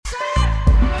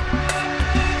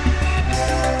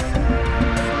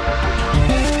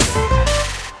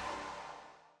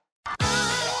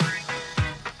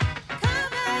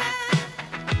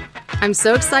I'm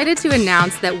so excited to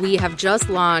announce that we have just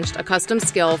launched a custom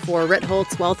skill for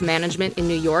Ritholtz Wealth Management in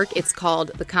New York. It's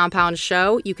called The Compound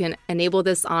Show. You can enable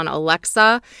this on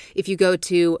Alexa. If you go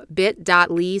to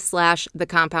bit.ly/The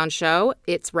Compound Show,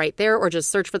 it's right there, or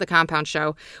just search for The Compound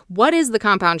Show. What is The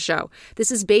Compound Show? This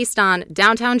is based on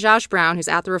downtown Josh Brown, who's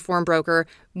at The Reform Broker,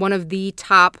 one of the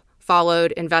top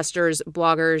followed investors,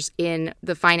 bloggers in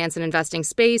the finance and investing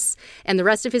space, and the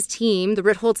rest of his team, the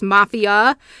Ritholtz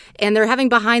Mafia, and they're having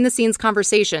behind-the-scenes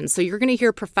conversations. So you're going to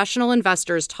hear professional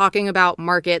investors talking about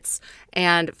markets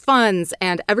and funds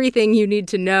and everything you need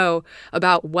to know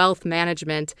about wealth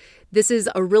management. This is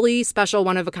a really special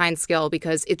one-of-a-kind skill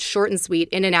because it's short and sweet,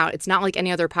 in and out. It's not like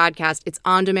any other podcast. It's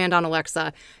on demand on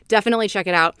Alexa. Definitely check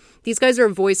it out. These guys are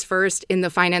voice first in the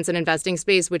finance and investing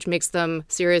space, which makes them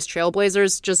serious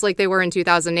trailblazers, just like they were in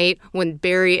 2008 when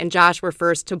Barry and Josh were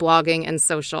first to blogging and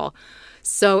social.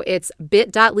 So it's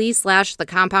bit.ly/The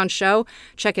Compound Show.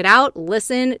 Check it out,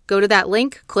 listen, go to that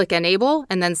link, click enable,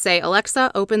 and then say,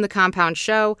 Alexa, open The Compound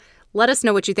Show. Let us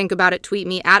know what you think about it. Tweet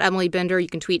me at Emily Binder. You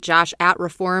can tweet Josh at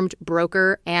Reformed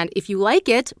Broker. And if you like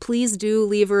it, please do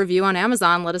leave a review on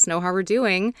Amazon. Let us know how we're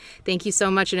doing. Thank you so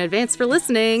much in advance for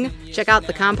listening. Check out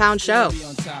The Compound Show.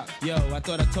 Yo, I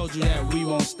thought I told you that we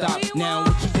won't stop. Now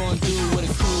what you gonna do with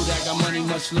a crew that got money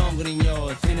much longer than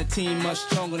yours? And a team much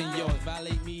stronger than yours?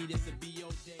 Violate me, this will be